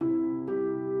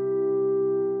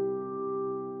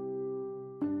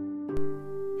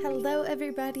Hello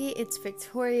everybody, it's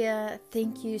Victoria.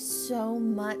 Thank you so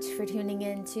much for tuning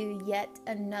in to yet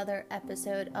another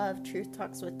episode of Truth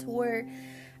Talks with Tor.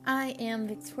 I am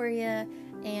Victoria,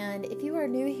 and if you are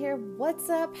new here, what's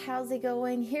up? How's it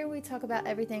going? Here we talk about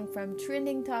everything from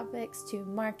trending topics to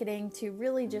marketing to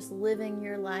really just living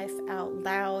your life out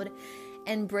loud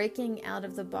and breaking out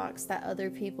of the box that other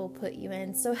people put you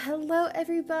in. So hello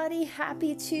everybody,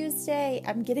 happy Tuesday.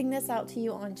 I'm getting this out to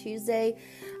you on Tuesday,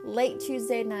 late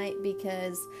Tuesday night,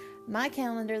 because my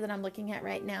calendar that I'm looking at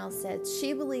right now said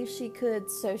she believed she could,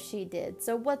 so she did.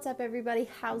 So what's up everybody?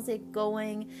 How's it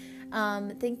going?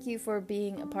 Thank you for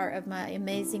being a part of my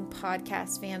amazing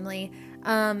podcast family.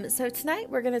 So tonight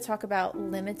we're going to talk about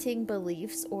limiting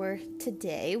beliefs, or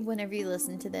today, whenever you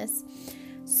listen to this.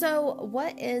 So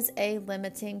what is a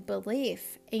limiting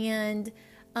belief? And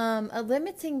a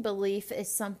limiting belief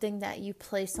is something that you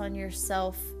place on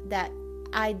yourself that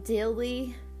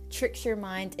ideally tricks your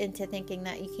mind into thinking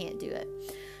that you can't do it.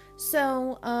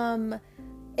 So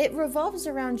it revolves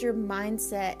around your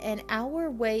mindset, and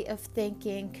our way of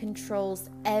thinking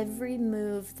controls every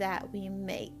move that we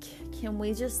make. Can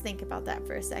we just think about that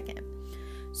for a second?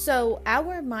 So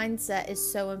our mindset is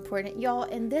so important. Y'all,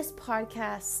 in this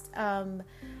podcast,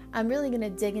 I'm really going to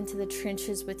dig into the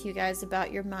trenches with you guys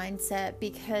about your mindset,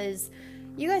 because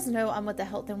you guys know I'm with the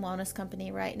health and wellness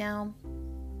company right now.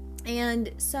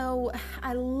 And so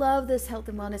I love this health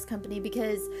and wellness company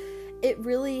because it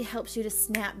really helps you to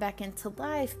snap back into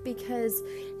life. Because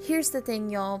here's the thing,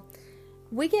 y'all.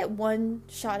 We get one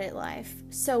shot at life,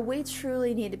 so we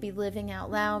truly need to be living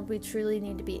out loud. We truly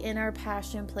need to be in our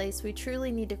passion place. We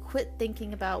truly need to quit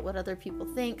thinking about what other people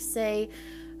think, say.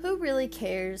 Who really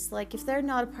cares? Like, if they're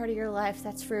not a part of your life,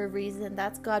 that's for a reason.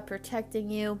 That's God protecting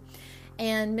you.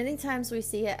 And many times we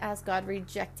see it as God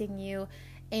rejecting you.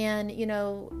 And,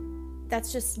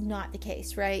 that's just not the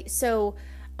case, right? So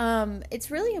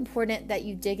it's really important that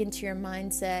you dig into your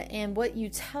mindset, and what you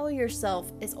tell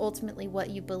yourself is ultimately what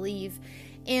you believe.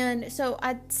 And so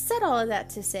I said all of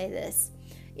that to say this.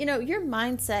 Your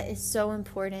mindset is so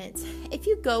important. If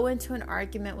you go into an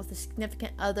argument with a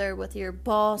significant other, with your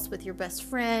boss, with your best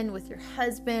friend, with your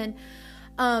husband,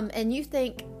 and you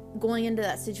think going into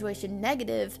that situation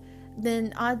negative,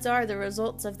 then odds are the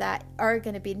results of that are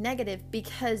going to be negative,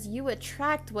 because you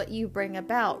attract what you bring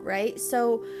about, right?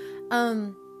 So,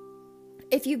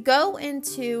 if you go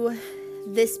into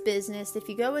this business, if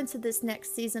you go into this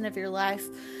next season of your life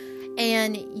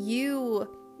and you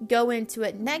go into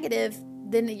it negative,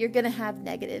 then you're going to have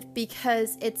negative,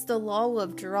 because it's the law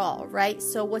of draw, right?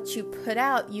 So what you put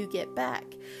out, you get back.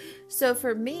 So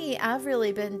for me, I've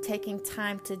really been taking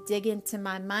time to dig into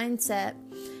my mindset,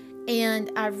 and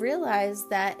I've realized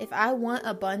that if I want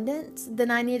abundance,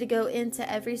 then I need to go into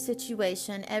every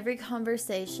situation, every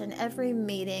conversation, every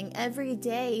meeting, every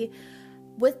day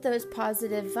with those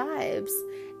positive vibes.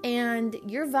 And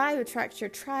your vibe attracts your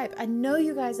tribe. I know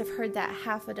you guys have heard that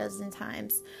half a dozen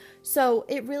times. So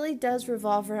it really does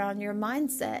revolve around your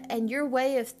mindset, and your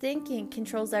way of thinking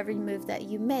controls every move that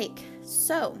you make.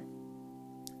 So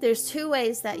there's two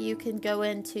ways that you can go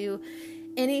into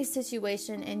any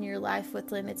situation in your life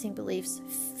with limiting beliefs.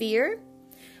 Fear,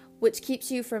 which keeps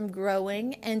you from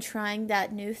growing and trying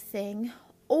that new thing,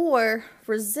 or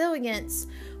resilience,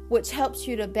 which helps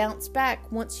you to bounce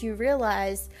back once you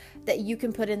realize that you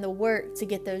can put in the work to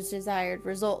get those desired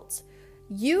results.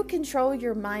 You control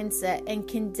your mindset and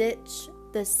can ditch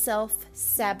the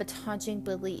self-sabotaging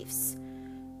beliefs.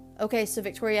 Okay, so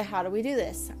Victoria, how do we do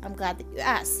this? I'm glad that you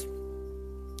asked.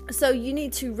 So you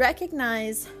need to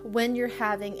recognize when you're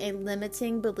having a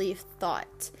limiting belief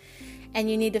thought, and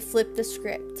you need to flip the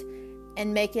script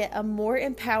and make it a more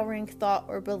empowering thought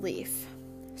or belief.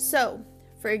 So,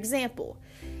 for example,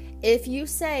 if you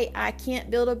say, I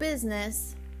can't build a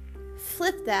business,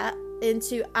 flip that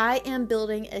into, I am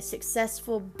building a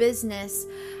successful business.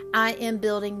 I am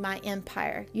building my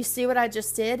empire. You see what I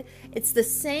just did? It's the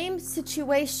same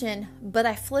situation, but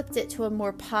I flipped it to a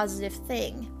more positive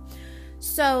thing.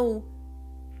 So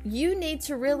you need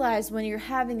to realize when you're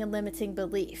having a limiting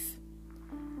belief.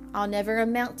 I'll never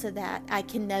amount to that. I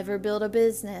can never build a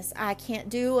business. I can't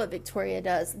do what Victoria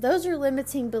does. Those are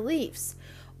limiting beliefs.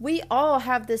 We all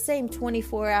have the same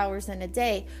 24 hours in a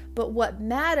day, but what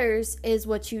matters is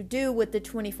what you do with the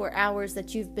 24 hours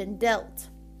that you've been dealt.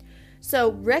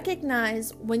 So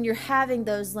recognize when you're having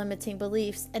those limiting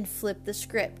beliefs and flip the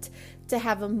script to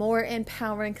have a more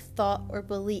empowering thought or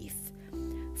belief.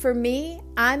 For me,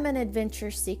 I'm an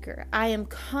adventure seeker. I am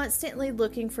constantly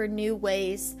looking for new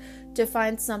ways to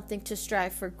find something to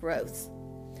strive for growth.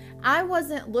 I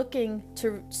wasn't looking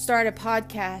to start a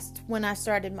podcast when I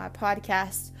started my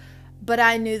podcast. But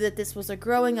I knew that this was a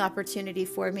growing opportunity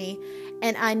for me.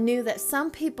 And I knew that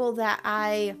some people that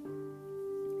I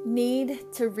need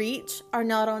to reach are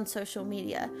not on social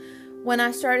media. When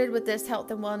I started with this health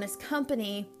and wellness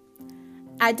company,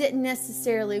 I didn't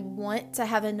necessarily want to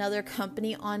have another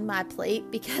company on my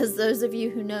plate, because those of you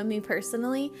who know me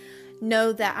personally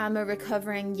know that I'm a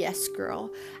recovering yes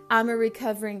girl. I'm a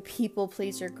recovering people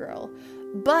pleaser girl.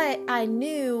 But I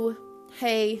knew,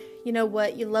 hey, you know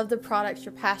what? You love the products.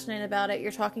 You're passionate about it.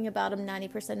 You're talking about them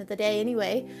 90% of the day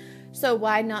anyway. So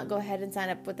why not go ahead and sign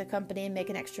up with the company and make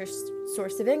an extra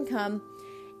source of income?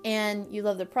 And you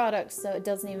love the products, so it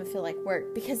doesn't even feel like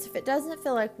work. Because if it doesn't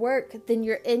feel like work, then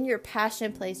you're in your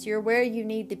passion place. You're where you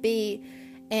need to be.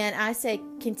 And I say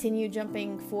continue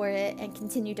jumping for it and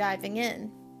continue diving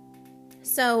in.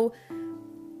 So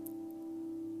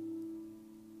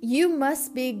you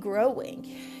must be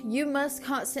growing. You must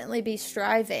constantly be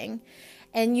striving.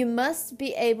 And you must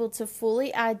be able to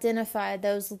fully identify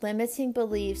those limiting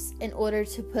beliefs in order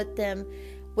to put them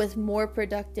with more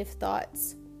productive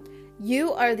thoughts.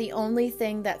 You are the only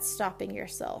thing that's stopping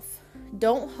yourself.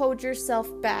 Don't hold yourself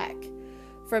back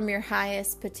from your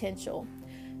highest potential.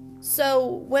 So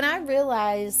when I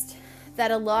realized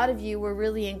that a lot of you were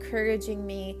really encouraging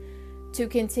me to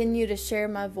continue to share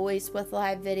my voice with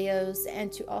live videos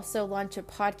and to also launch a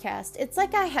podcast, it's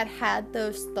like I had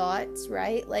those thoughts,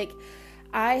 right? Like,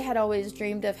 I had always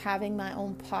dreamed of having my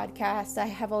own podcast. I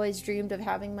have always dreamed of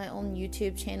having my own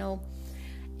YouTube channel.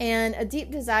 And a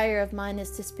deep desire of mine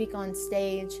is to speak on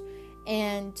stage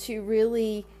and to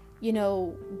really,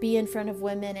 be in front of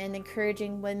women and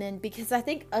encouraging women, because I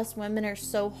think us women are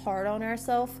so hard on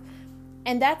ourselves.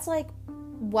 And that's like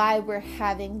why we're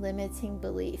having limiting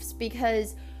beliefs,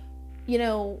 because,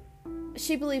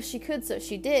 she believed she could, so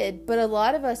she did. But a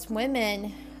lot of us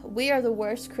women, we are the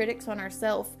worst critics on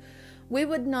ourselves. We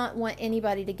would not want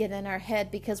anybody to get in our head,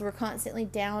 because we're constantly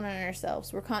down on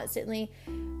ourselves. We're constantly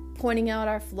pointing out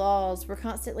our flaws. We're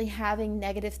constantly having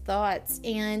negative thoughts.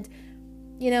 And,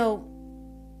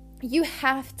 you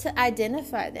have to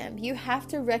identify them. You have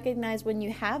to recognize when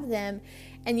you have them,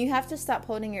 and you have to stop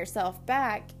holding yourself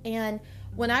back. And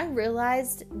when I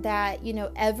realized that,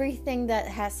 everything that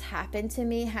has happened to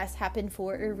me has happened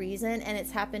for a reason, and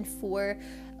it's happened for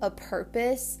a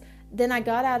purpose, then I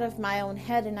got out of my own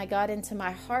head and I got into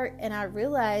my heart, and I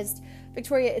realized,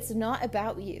 Victoria, it's not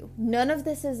about you. None of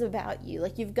this is about you.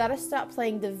 Like, you've got to stop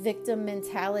playing the victim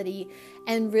mentality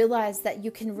and realize that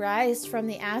you can rise from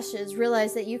the ashes.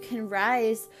 Realize that you can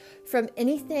rise from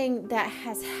anything that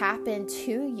has happened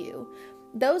to you.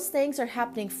 Those things are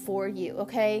happening for you,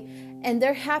 okay? And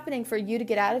they're happening for you to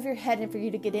get out of your head and for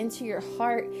you to get into your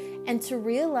heart and to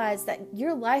realize that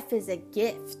your life is a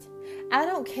gift. I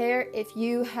don't care if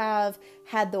you have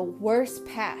had the worst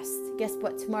past. Guess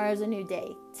what? Tomorrow's a new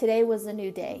day. Today was a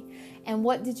new day. And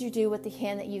what did you do with the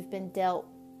hand that you've been dealt?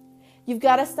 You've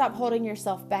got to stop holding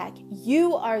yourself back.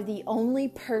 You are the only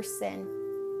person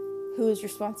who is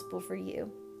responsible for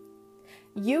you.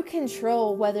 You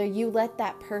control whether you let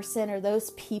that person or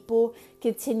those people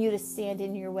continue to stand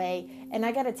in your way. And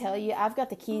I got to tell you, I've got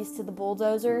the keys to the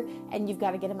bulldozer, and you've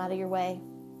got to get them out of your way.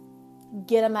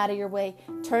 Get them out of your way.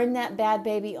 Turn that bad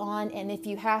baby on, and if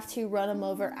you have to, run them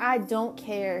over. I don't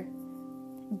care.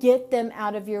 Get them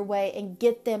out of your way and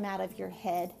get them out of your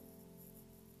head.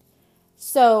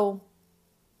 So,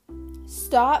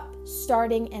 stop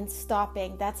starting and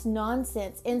stopping. That's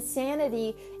nonsense.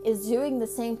 Insanity is doing the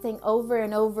same thing over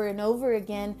and over and over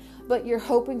again, but you're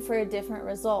hoping for a different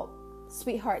result.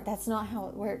 Sweetheart, that's not how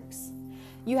it works.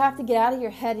 You have to get out of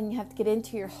your head and you have to get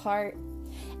into your heart.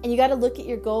 And you got to look at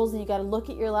your goals and you got to look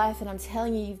at your life. And I'm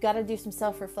telling you, you've got to do some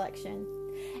self-reflection.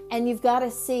 And you've got to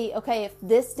see, okay, if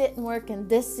this didn't work and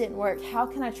this didn't work, how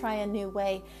can I try a new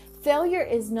way? Failure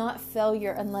is not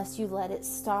failure unless you let it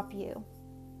stop you.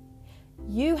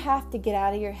 You have to get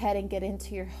out of your head and get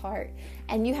into your heart.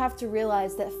 And you have to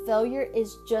realize that failure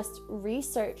is just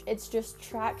research. It's just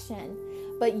traction.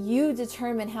 But you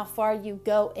determine how far you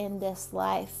go in this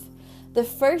life. The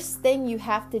first thing you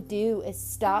have to do is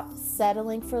stop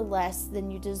settling for less than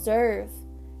you deserve.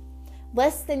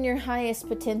 Less than your highest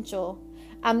potential.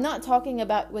 I'm not talking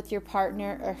about with your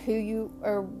partner or who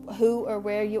or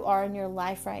where you are in your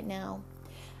life right now.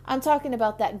 I'm talking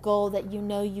about that goal that you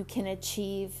know you can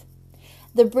achieve.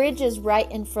 The bridge is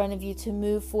right in front of you to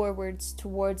move forwards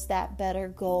towards that better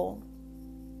goal.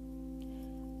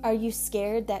 Are you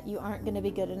scared that you aren't going to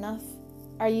be good enough?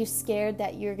 Are you scared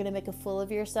that you're going to make a fool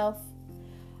of yourself?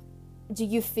 Do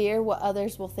you fear what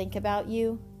others will think about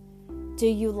you? Do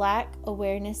you lack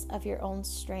awareness of your own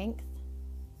strength?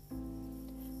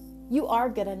 You are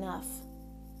good enough.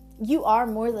 You are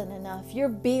more than enough. You're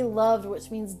beloved, which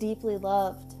means deeply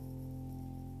loved.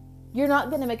 You're not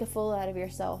going to make a fool out of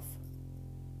yourself.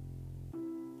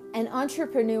 An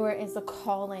entrepreneur is a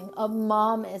calling. A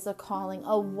mom is a calling.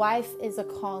 A wife is a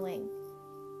calling.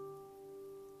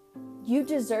 You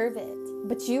deserve it.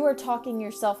 But you are talking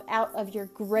yourself out of your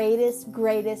greatest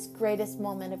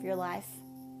moment of your life.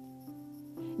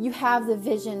 You have the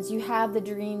visions. You have the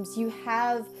dreams. You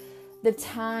have the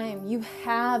time. You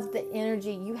have the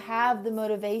energy. You have the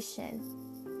motivation.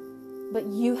 But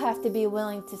you have to be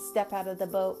willing to step out of the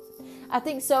boat. I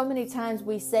think so many times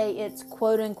we say it's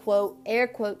quote unquote, air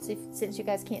quotes, since you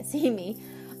guys can't see me.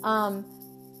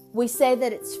 We say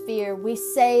that it's fear. We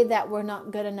say that we're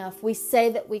not good enough. We say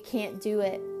that we can't do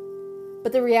it.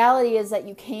 But the reality is that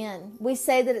you can. We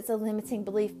say that it's a limiting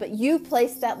belief, but you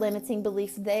place that limiting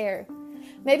belief there.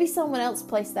 Maybe someone else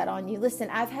placed that on you. Listen,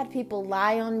 I've had people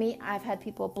lie on me. I've had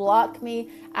people block me.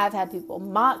 I've had people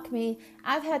mock me.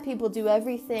 I've had people do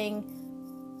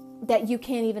everything that you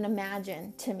can't even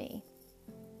imagine to me.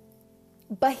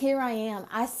 But here I am.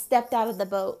 I stepped out of the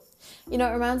boat. You know,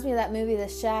 it reminds me of that movie, The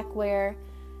Shack, where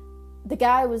the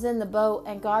guy was in the boat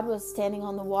and God was standing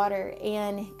on the water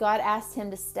and God asked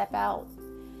him to step out.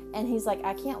 And he's like,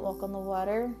 I can't walk on the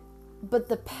water. But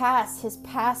his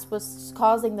past was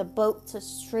causing the boat to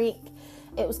shrink.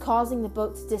 It was causing the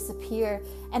boat to disappear.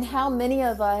 And how many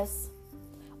of us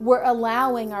were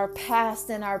allowing our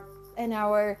past and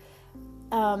our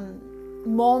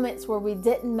moments where we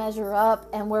didn't measure up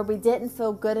and where we didn't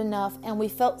feel good enough and we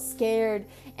felt scared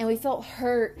and we felt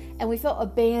hurt and we felt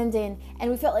abandoned and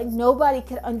we felt like nobody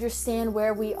could understand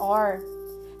where we are.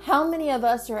 How many of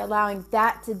us are allowing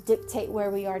that to dictate where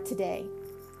we are today?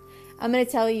 I'm going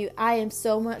to tell you, I am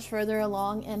so much further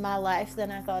along in my life than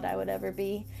I thought I would ever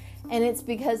be. And it's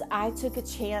because I took a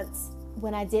chance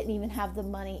when I didn't even have the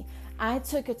money. I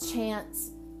took a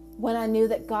chance when I knew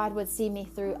that God would see me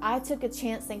through. I took a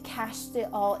chance and cashed it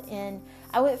all in.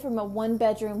 I went from a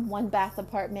 1-bedroom, 1-bath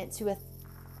apartment to a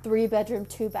 3-bedroom,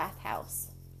 2-bath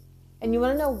house. And you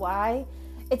want to know why?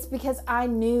 It's because I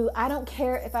knew I don't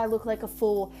care if I look like a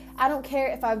fool. I don't care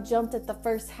if I've jumped at the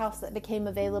first house that became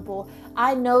available.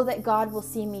 I know that God will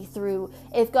see me through.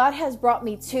 If God has brought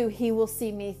me to, He will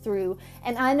see me through.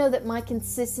 And I know that my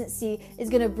consistency is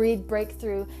going to breed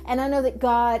breakthrough. And I know that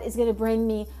God is going to bring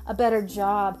me a better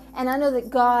job. And I know that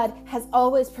God has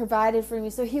always provided for me,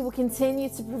 so He will continue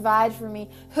to provide for me.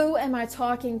 Who am I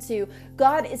talking to?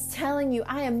 God is telling you,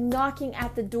 I am knocking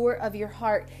at the door of your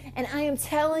heart. And I am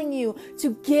telling you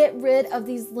to get rid of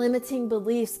these limiting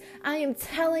beliefs. I am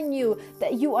telling you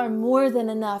that you are more than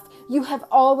enough. You have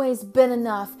always been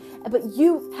enough. But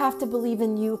you have to believe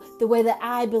in you the way that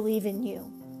I believe in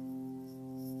you.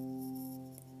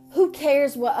 Who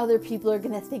cares what other people are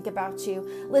going to think about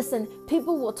you? Listen,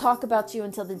 people will talk about you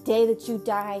until the day that you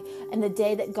die and the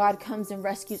day that God comes and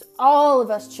rescues all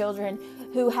of us children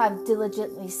who have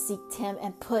diligently sought Him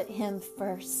and put Him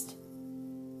first.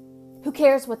 Who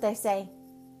cares what they say?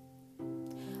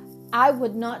 I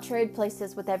would not trade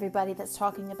places with everybody that's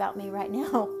talking about me right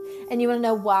now. And you want to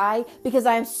know why? Because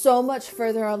I am so much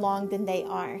further along than they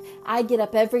are. I get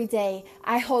up every day.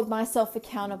 I hold myself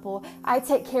accountable. I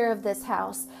take care of this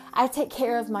house. I take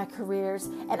care of my careers.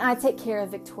 And I take care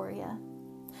of Victoria.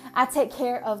 I take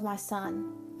care of my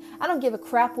son. I don't give a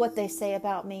crap what they say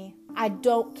about me. I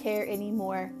don't care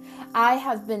anymore. I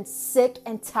have been sick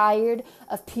and tired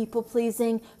of people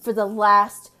pleasing for the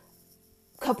last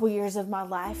couple years of my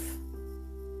life.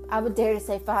 I would dare to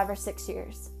say 5 or 6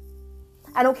 years.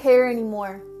 I don't care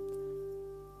anymore.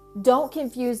 Don't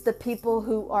confuse the people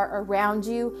who are around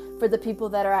you for the people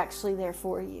that are actually there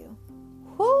for you.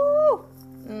 Whoo!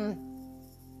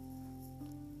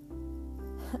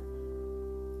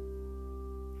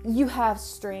 You have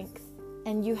strength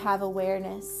and you have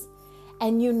awareness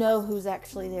and you know who's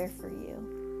actually there for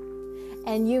you.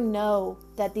 And you know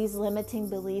that these limiting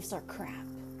beliefs are crap.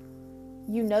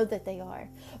 You know that they are.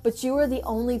 But you are the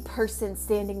only person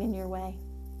standing in your way.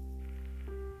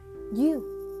 You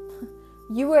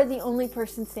are the only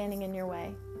person standing in your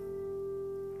way.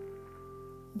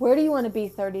 Where do you want to be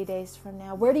 30 days from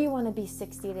now? Where do you want to be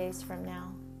 60 days from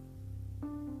now?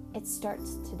 It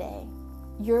starts today.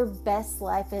 Your best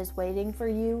life is waiting for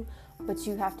you, but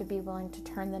you have to be willing to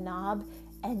turn the knob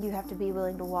and you have to be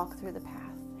willing to walk through the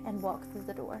path and walk through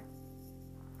the door.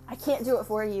 I can't do it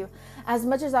for you. As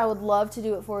much as I would love to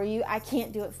do it for you, I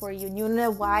can't do it for you. And you want to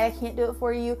know why I can't do it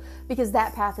for you? Because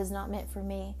that path is not meant for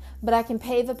me. But I can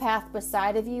pave a path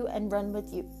beside of you and run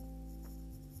with you.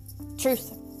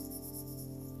 Truth.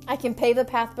 I can pave a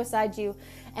path beside you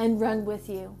and run with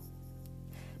you.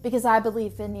 Because I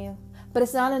believe in you. But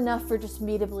it's not enough for just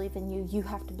me to believe in you. You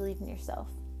have to believe in yourself.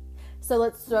 So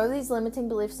let's throw these limiting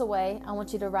beliefs away. I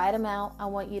want you to write them out. I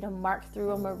want you to mark through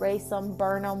them, erase them,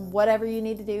 burn them, whatever you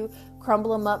need to do.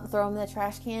 Crumble them up, throw them in the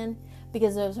trash can,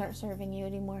 because those aren't serving you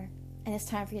anymore. And it's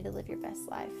time for you to live your best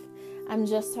life. I'm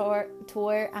just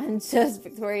Tor. I'm just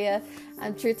Victoria.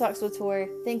 I'm Truth Talks with Tor.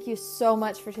 Thank you so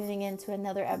much for tuning in to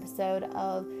another episode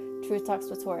of Truth Talks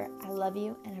with Tor. I love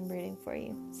you and I'm rooting for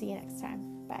you. See you next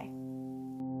time. Bye.